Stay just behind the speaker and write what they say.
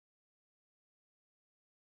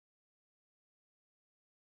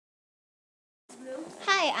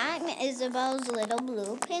Hi, I'm Isabelle's little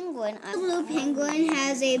blue penguin. The blue penguin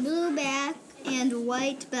has a blue back and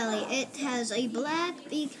white belly. It has a black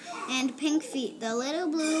beak and pink feet. The little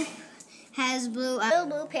blue has blue eyes. The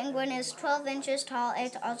little blue penguin is 12 inches tall.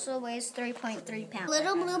 It also weighs 3.3 pounds.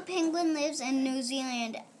 Little blue penguin lives in New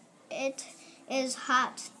Zealand. It is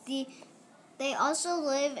hot. They also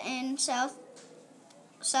live in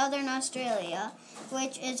Southern Australia,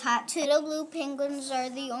 which is hot too. Little blue penguins are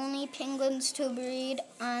the only penguins to breed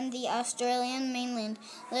on the Australian mainland.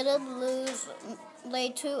 Little blues lay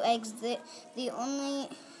 2 eggs. The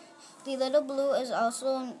little blue is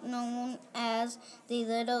also known as the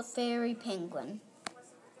little fairy penguin.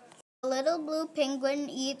 The little blue penguin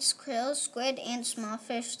eats krill, squid, and small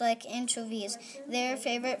fish like anchovies. Their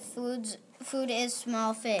favorite food is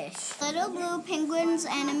small fish. Little blue penguins'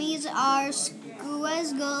 enemies are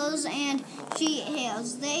skuas, gulls, and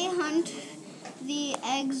sheathales. They hunt the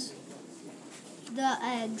eggs.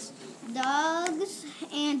 Dogs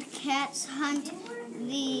and cats hunt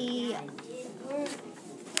the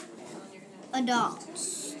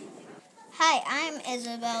adults. Hi, I'm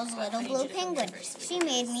Isabelle's little blue penguin. She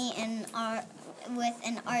made me with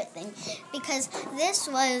an art thing because this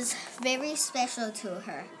was very special to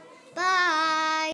her. Bye!